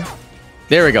knockdown.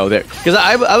 There we go. There, because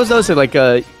I was noticing like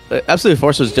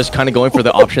AbsoluteForce was just kind of going for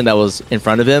the option that was in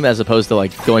front of him as opposed to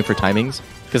like going for timings.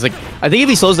 Because like I think if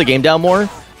he slows the game down more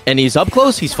and he's up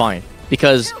close, he's fine.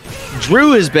 Because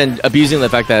Drew has been abusing the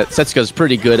fact that Setsuka's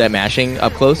pretty good at mashing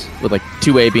up close, with like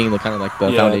 2A being the kind of like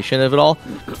the foundation of it all.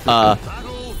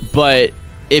 But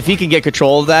if he can get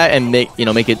control of that and make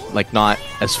it like not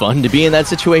as fun to be in that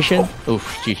situation,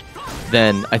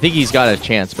 then I think he's got a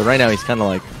chance. But right now he's kind of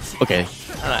like, okay,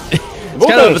 it's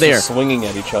kind of over there, swinging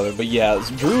at each other. But yeah,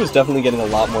 Drew is definitely getting a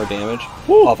lot more damage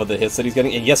off of the hits that he's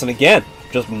getting. And yes, and again,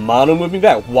 just mono moving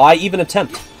back. Why even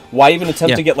attempt? Why even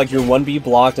attempt to get like your 1B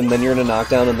blocked and then you're in a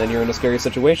knockdown and then you're in a scary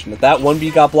situation? If that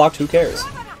 1B got blocked, who cares?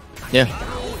 Yeah.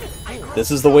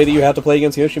 This is the way that you have to play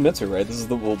against Yoshimitsu, right? This is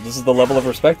the level of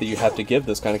respect that you have to give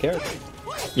this kind of character.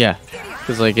 Yeah,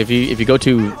 because like if you go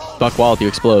too buck wild, you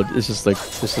explode. This is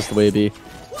the way it be.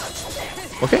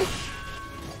 Okay.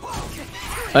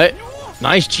 Hey,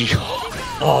 nice G.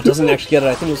 Oh, it doesn't actually get it.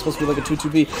 I think it was supposed to be like a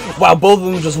 2-2B. Wow, both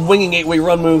of them just winging 8-way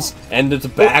run moves, and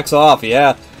it backs off.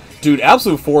 Yeah. Dude,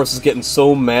 AbsoluteForce is getting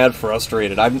so mad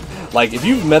frustrated. I'm like, if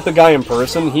you've met the guy in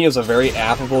person, he is a very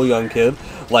affable young kid.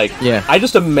 Like, I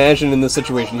just imagine in this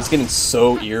situation, he's getting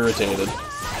so irritated.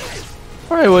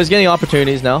 Alright, well, he's getting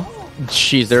opportunities now.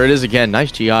 Jeez, there it is again.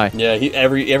 Nice GI. Yeah,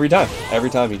 every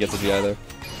time he gets a GI there.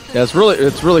 Yeah, it's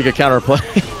really good counterplay.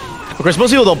 Of course, most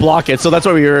people don't block it, so that's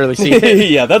why we rarely see it.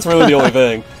 Yeah, that's really the only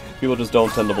thing. People just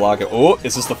don't tend to block it. Oh,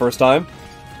 is this the first time?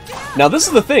 Now, this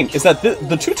is the thing, is that the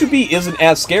 2-2B isn't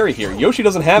as scary here. Yoshi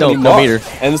doesn't have any bar, meter.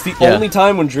 And it's the only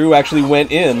time when Drew actually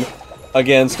went in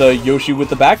against Yoshi with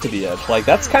the back to the edge. Like,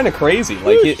 that's kind of crazy.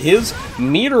 Like, his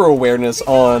meter awareness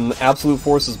on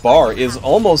AbsoluteForce's bar is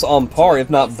almost on par, if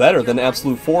not better, than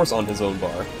AbsoluteForce on his own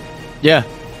bar. Yeah.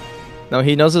 No,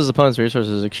 he knows his opponent's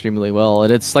resources extremely well,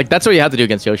 and it's like that's what you have to do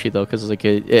against Yoshi though, because like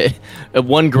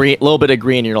one green, little bit of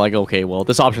green, you're like, okay, well,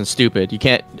 this option's stupid.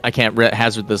 I can't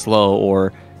hazard this low,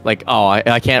 or like, oh,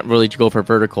 I can't really go for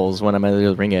verticals when I'm at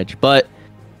the ring edge. But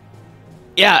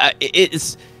yeah,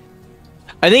 it's.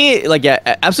 I think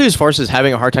AbsoluteForce is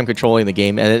having a hard time controlling the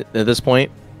game at this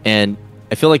point, and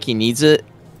I feel like he needs it,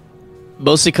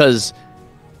 mostly because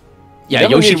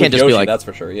Yoshi can't just be like, that's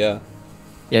for sure. Yeah,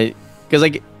 because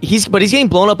like he's getting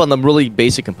blown up on the really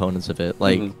basic components of it,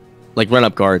 like run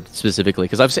up guard specifically,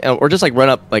 because I've seen, or just like run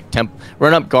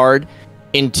up guard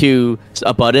into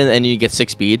a button and you get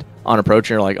 6 speed on approach,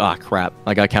 and you're like, oh crap,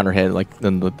 I got counter hit, like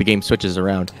then the game switches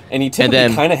around. And he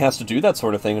typically kind of has to do that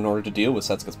sort of thing in order to deal with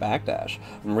Setsuka's backdash.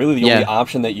 And really the only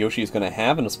option that Yoshi is going to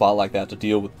have in a spot like that to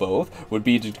deal with both would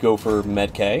be to go for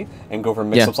Med K and go for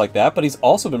mix-ups like that, but he's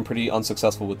also been pretty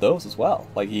unsuccessful with those as well.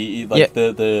 Like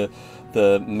the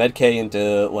Med K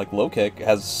into like low kick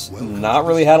has not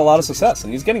really had a lot of success,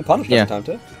 and he's getting punished every time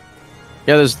too.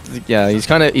 Yeah, he's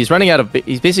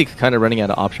basically kind of running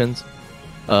out of options.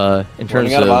 In terms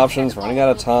running out of options, running out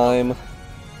of time.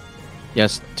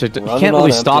 Yes, he can't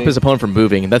really stop his opponent from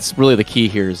moving, and that's really the key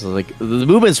here. Is like the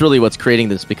movement's really what's creating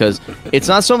this, because it's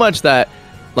not so much that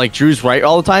like Drew's right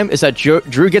all the time. It's that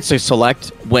Drew gets to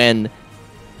select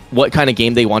what kind of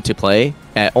game they want to play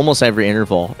at almost every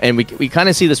interval, and we kind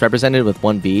of see this represented with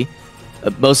 1B.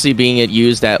 Mostly being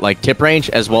used at like tip range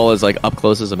as well as like up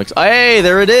close as a mix. Hey,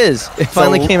 there it is! It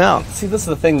finally came out. See, this is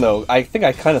the thing though. I think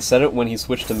I kind of said it when he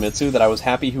switched to Mitsu, that I was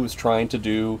happy he was trying to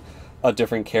do a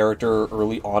different character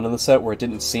early on in the set where it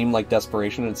didn't seem like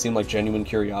desperation and it seemed like genuine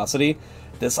curiosity.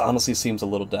 This honestly seems a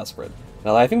little desperate.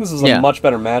 Now, I think this is a much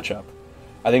better matchup.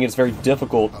 I think it's very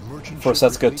difficult for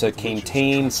Setsuka to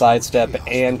contain sidestep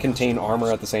and contain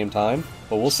armor at the same time,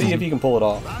 but we'll see if he can pull it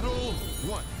off.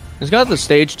 He's got the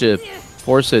stage to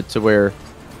force it to where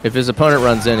if his opponent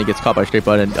runs in, he gets caught by straight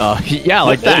button. Yeah,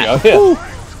 like that.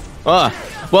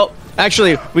 Well,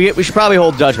 actually, we should probably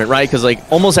hold judgment, right? Because like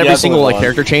almost every single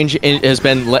character change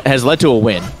has led to a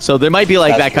win. So there might be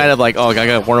like that kind of like, oh, I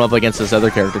gotta warm up against this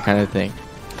other character kind of thing.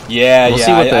 Yeah,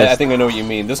 I think I know what you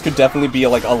mean. This could definitely be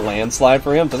like a landslide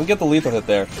for him. Doesn't get the lethal hit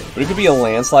there, but it could be a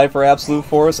landslide for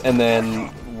AbsoluteForce, and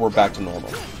then we're back to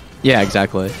normal. Yeah,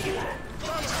 exactly.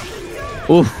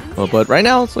 Oof. Well, but right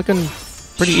now it's looking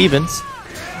pretty even.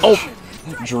 Oh,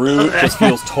 Drew just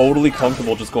feels totally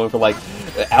comfortable just going for like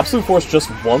AbsoluteForce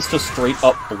just wants to straight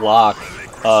up block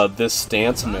this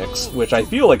stance mix, which I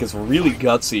feel like is really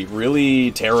gutsy,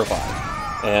 really terrifying.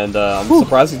 And I'm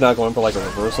surprised he's not going for like a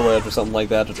reversal edge or something like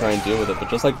that to try and deal with it. But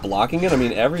just like blocking it, I mean,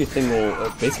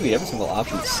 basically every single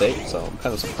option is safe. So I'm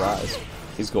kind of surprised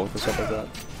he's going for stuff like that.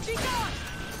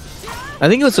 I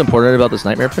think what's important about this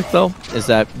Nightmare pick, though, is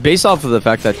that based off of the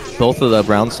fact that both of the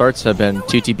round starts have been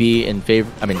 2TB in favor,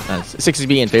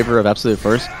 60B in favor of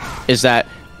AbsoluteForce, is that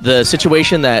the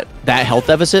situation that health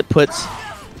deficit puts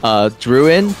Drew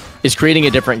in is creating a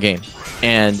different game,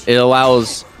 and it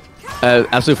allows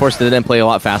AbsoluteForce to then play a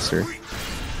lot faster.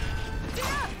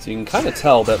 So you can kind of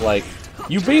tell that, like,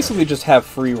 you basically just have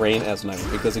free reign as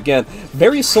Nightmare, because again,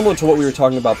 very similar to what we were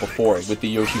talking about before with the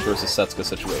Yoshi versus Setsuka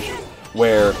situation,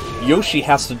 where Yoshi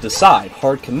has to decide,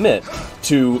 hard commit,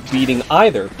 to beating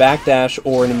either backdash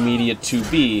or an immediate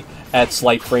 2B at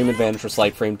slight frame advantage or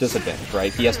slight frame disadvantage,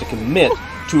 right? He has to commit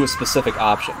to a specific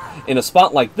option. In a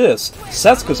spot like this,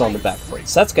 Setsuka's on the back foot.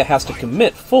 Setsuka has to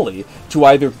commit fully to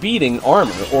either beating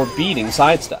armor or beating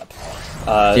sidestep.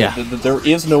 There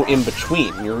is no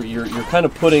in-between. You're kind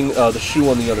of putting the shoe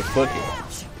on the other foot here.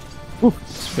 Ooh,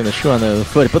 spin the shoe on the other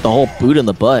foot. Put the whole boot in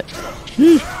the butt.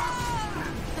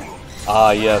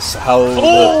 Ah, yes. How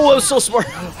I'm so smart.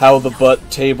 How the butt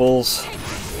tables.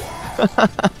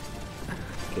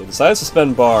 Okay, decides to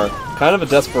spend bar. Kind of a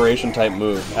desperation type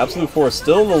move. AbsoluteForce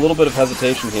still in a little bit of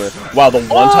hesitation here. Wow, the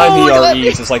one time he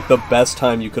REs is like the best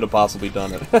time you could have possibly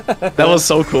done it. That was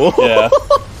so cool. Yeah.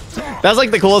 That's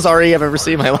like the coolest RE I've ever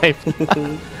seen in my life.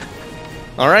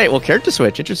 Alright, well, character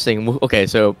switch. Interesting. Okay,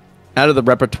 so out of the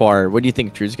repertoire, what do you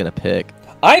think Drew's going to pick?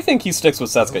 I think he sticks with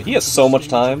Setsuka. He has so much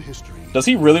time. Does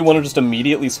he really want to just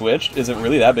immediately switch? Is it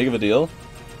really that big of a deal?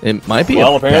 It might be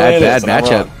a bad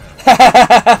matchup.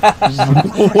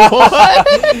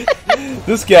 What?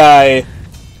 This guy, you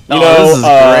know, this is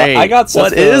great. I got Setsuka,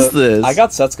 what is this? I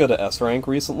got Setsuka to S rank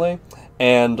recently,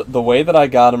 and the way that I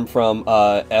got him from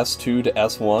S2 to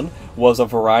S1 was a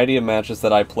variety of matches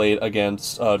that I played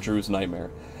against Drew's Nightmare.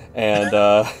 And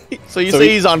so you say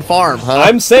he's on farm, huh?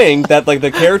 I'm saying that like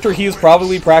the character he's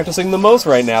probably practicing the most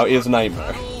right now is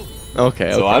Nightmare.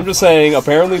 Okay. So I'm just saying,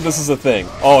 apparently this is a thing.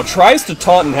 Oh, tries to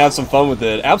taunt and have some fun with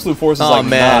it. AbsoluteForce is like,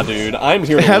 nah, dude, I'm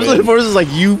here to win. AbsoluteForce is like,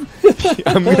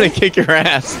 I'm gonna kick your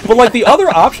ass. But like the other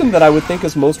option that I would think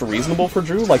is most reasonable for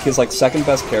Drew, like his like second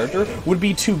best character, would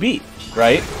be 2B,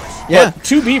 right? Yeah. But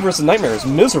 2B versus Nightmare is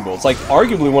miserable. It's like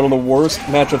arguably one of the worst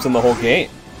matchups in the whole game.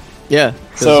 Yeah.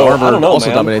 So, armor I don't know, also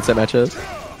man. dominates that matchup.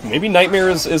 Maybe Nightmare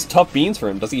is tough beans for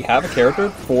him. Does he have a character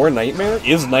for Nightmare?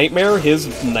 Is Nightmare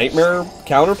his Nightmare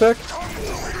counterpick?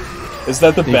 Is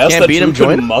that the best that Drew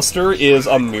could muster is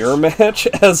a mirror match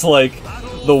as, like,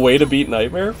 the way to beat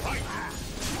Nightmare?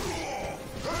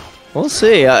 We'll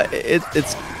see.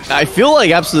 It's. I feel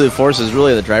like AbsoluteForce is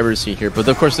really the driver's seat here, but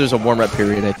of course there's a warm-up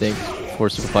period, I think, for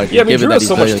SuperFlyDrew. Yeah, I mean, Drew has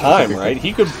so much time, right?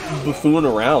 He could buffoon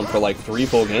around for, like, 3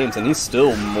 full games, and he's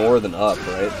still more than up,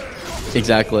 right?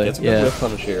 Exactly, It's a good whiff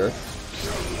punish here.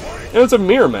 And it's a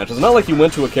mirror match. It's not like you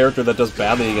went to a character that does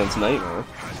badly against Nightmare.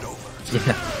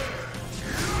 Yeah.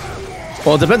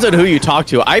 Well, it depends on who you talk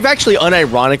to. I've actually,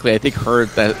 unironically, I think,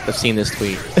 I've seen this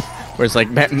tweet. Where it's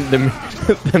like,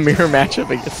 the mirror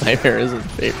matchup against Nightmare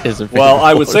isn't well,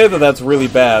 I would say that that's really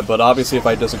bad, but obviously if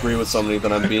I disagree with somebody,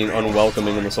 then I'm being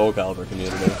unwelcoming in the Soul Calibur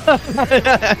community.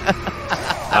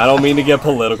 I don't mean to get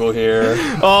political here.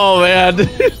 Oh, man.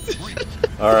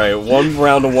 Alright, 1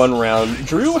 round to 1 round.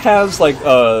 Drew has, like,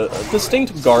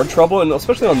 distinct guard trouble, and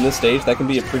especially on this stage, that can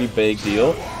be a pretty big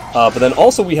deal. But then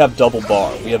also we have double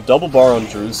bar. We have double bar on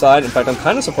Drew's side. In fact, I'm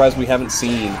kind of surprised we haven't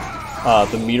seen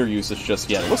the meter usage just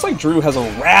yet. It looks like Drew has a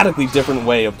radically different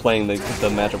way of playing the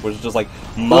matchup, which is just like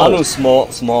mono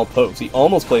small pokes. He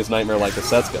almost plays Nightmare like a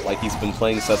Setsuka, like he's been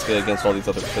playing Setsuka against all these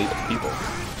other people.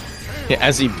 Yeah,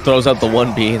 as he throws out the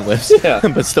 1B and whiffs,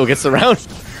 but still gets around.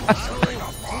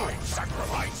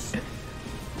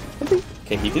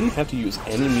 Okay, he didn't have to use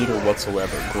any meter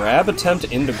whatsoever. Grab attempt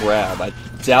into grab. I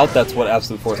doubt that's what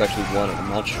AbsoluteForce actually wanted. I'm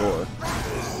not sure.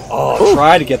 Oh,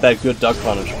 try to get that good duck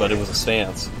punish, but it was a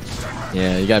stance.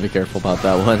 Yeah, you gotta be careful about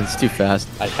that one. It's too fast.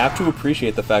 I have to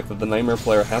appreciate the fact that the Nightmare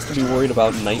player has to be worried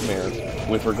about Nightmare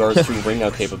with regards to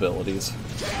ring-out capabilities.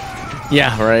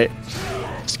 Yeah, right.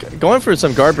 Just going for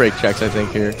some guard break checks, I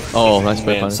think, here. Oh, nice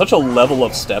play punish. Such a level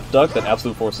of step duck that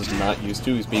AbsoluteForce is not used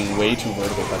to. He's being way too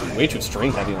vertical heavy, way too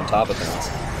string heavy on top of things.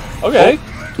 Okay.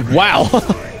 Oh, wow.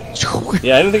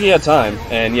 Yeah, I didn't think he had time.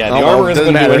 And yeah, the armor isn't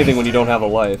going to do anything when you don't have a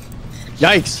life.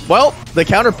 Yikes. Well, the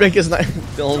counter pick is not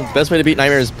the best way to beat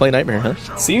Nightmare is play Nightmare, huh?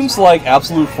 Seems like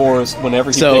AbsoluteForce, whenever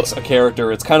he picks a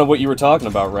character, it's kind of what you were talking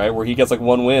about, right? Where he gets like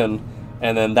 1 win,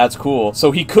 and then that's cool.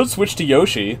 So he could switch to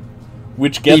Yoshi,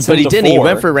 which gets him to 4. But he didn't. He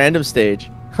went for random stage.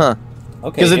 Huh.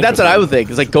 Okay. Because that's what I would think.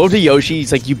 It's like, go to Yoshi.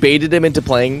 It's like you baited him into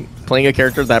playing a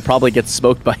character that probably gets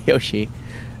smoked by Yoshi.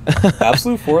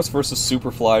 AbsoluteForce versus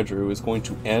SuperFlyDrew is going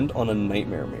to end on a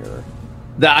Nightmare mirror.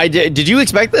 Did you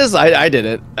expect this? I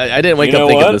didn't. I didn't wake up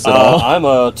thinking this at all. I'm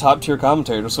a top-tier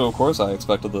commentator, so of course I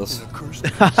expected this.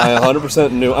 I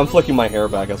 100% knew. I'm flicking my hair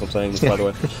back as I'm saying this, by the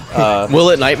way. Will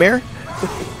it Nightmare?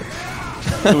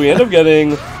 So we end up getting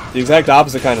the exact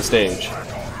opposite kind of stage.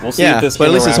 We'll see if this but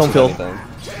at least it's home field. Anything.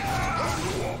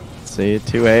 See,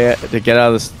 2A to get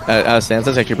out of stance.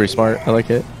 That's actually pretty smart. I like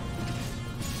it.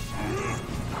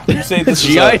 Did you say this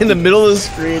GI in the middle of the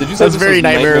screen? Did you say that's this very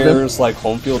Nightmare of him? Like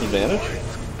home field advantage?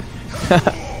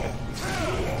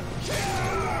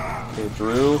 Okay,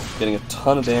 Drew getting a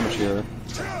ton of damage here.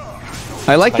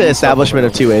 I like the establishment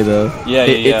of 2A though. Yeah,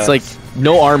 It's like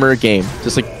no armor game,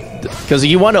 just like because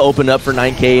you want to open up for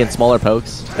 9K and smaller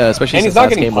pokes, especially and since he's not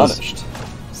getting punished.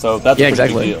 So that's a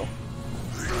pretty big deal.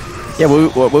 Yeah,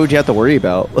 what would you have to worry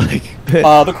about? Like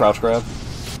the crouch grab.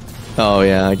 Oh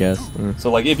yeah, I guess.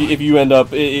 So like if you end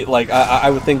up like I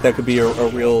would think that could be a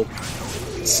real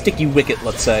sticky wicket,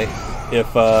 let's say,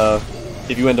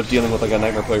 if you end up dealing with like a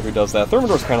Nightmare player who does that.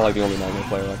 Thermidor's kind of like the only Nightmare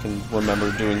player I can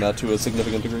remember doing that to a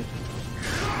significant degree.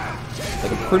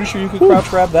 Like I'm pretty sure you could crouch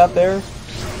grab that there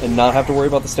and not have to worry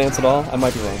about the stance at all. I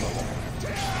might be wrong about that.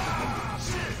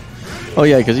 Oh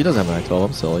yeah, because he doesn't have an I-12.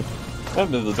 I'm silly.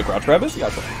 The crouch grab is the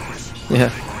I-12.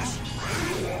 Yeah.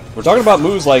 We're talking about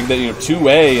moves like that,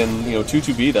 2A and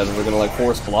 2-2B that are gonna like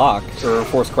force block or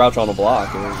force crouch on a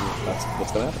block. And that's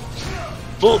what's gonna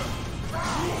happen.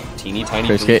 Teeny tiny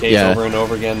briefcase over and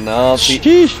over again. No,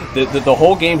 the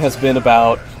whole game has been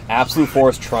about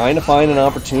AbsoluteForce trying to find an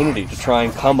opportunity to try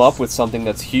and come up with something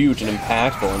that's huge and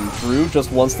impactful, and Drew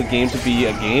just wants the game to be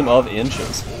a game of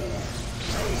inches.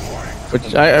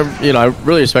 Which I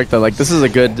really respect that. Like this is a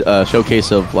good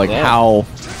showcase of like how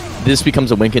this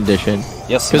becomes a win condition.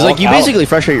 Yes, because like you basically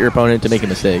frustrate your opponent to make a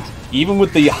mistake. Even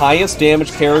with the highest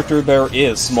damage character there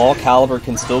is, small caliber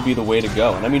can still be the way to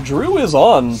go. And I mean, Drew is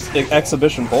on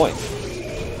exhibition point.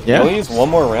 Yeah. He only needs 1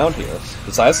 more round here.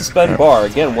 Decides to spend bar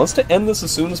again. Wants to end this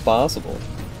as soon as possible.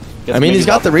 I mean, he's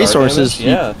got the resources.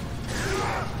 Yeah.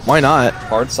 Why not?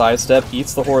 Hard sidestep,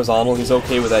 eats the horizontal. He's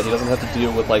okay with that. He doesn't have to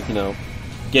deal with like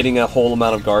getting a whole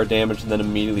amount of guard damage and then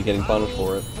immediately getting punished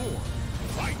for it.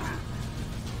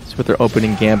 That's what their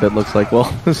opening gambit looks like. Well,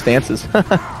 stances.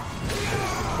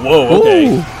 Whoa,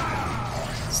 okay.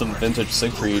 some vintage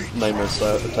Siegfried Nightmare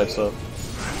type stuff.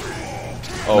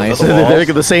 Oh, nice. They're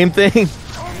the same thing.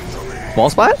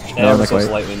 Ball spot? No, not so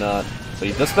slightly not. So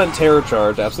he just spent Terror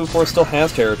Charge. AbsoluteForce still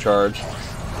has Terror Charge.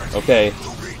 Okay.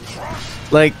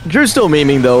 Like, Drew's still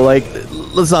memeing, though. Like,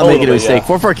 let's not make it a mistake.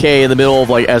 4-4K in the middle of,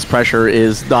 like, S pressure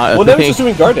is not a Well, Nevin's just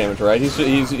doing guard damage, right?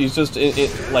 He's just,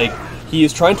 like, he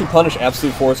is trying to punish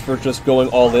AbsoluteForce for just going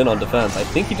all in on defense. I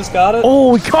think he just got it.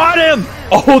 Oh, we caught him!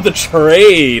 Oh, the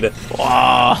trade!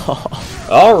 Wow.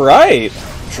 All right.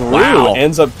 Drew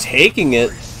ends up taking it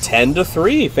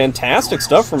 10-3. Fantastic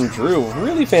stuff from Drew.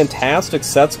 Really fantastic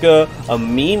Setsuka, a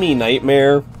memey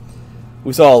Nightmare.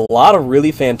 We saw a lot of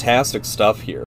really fantastic stuff here.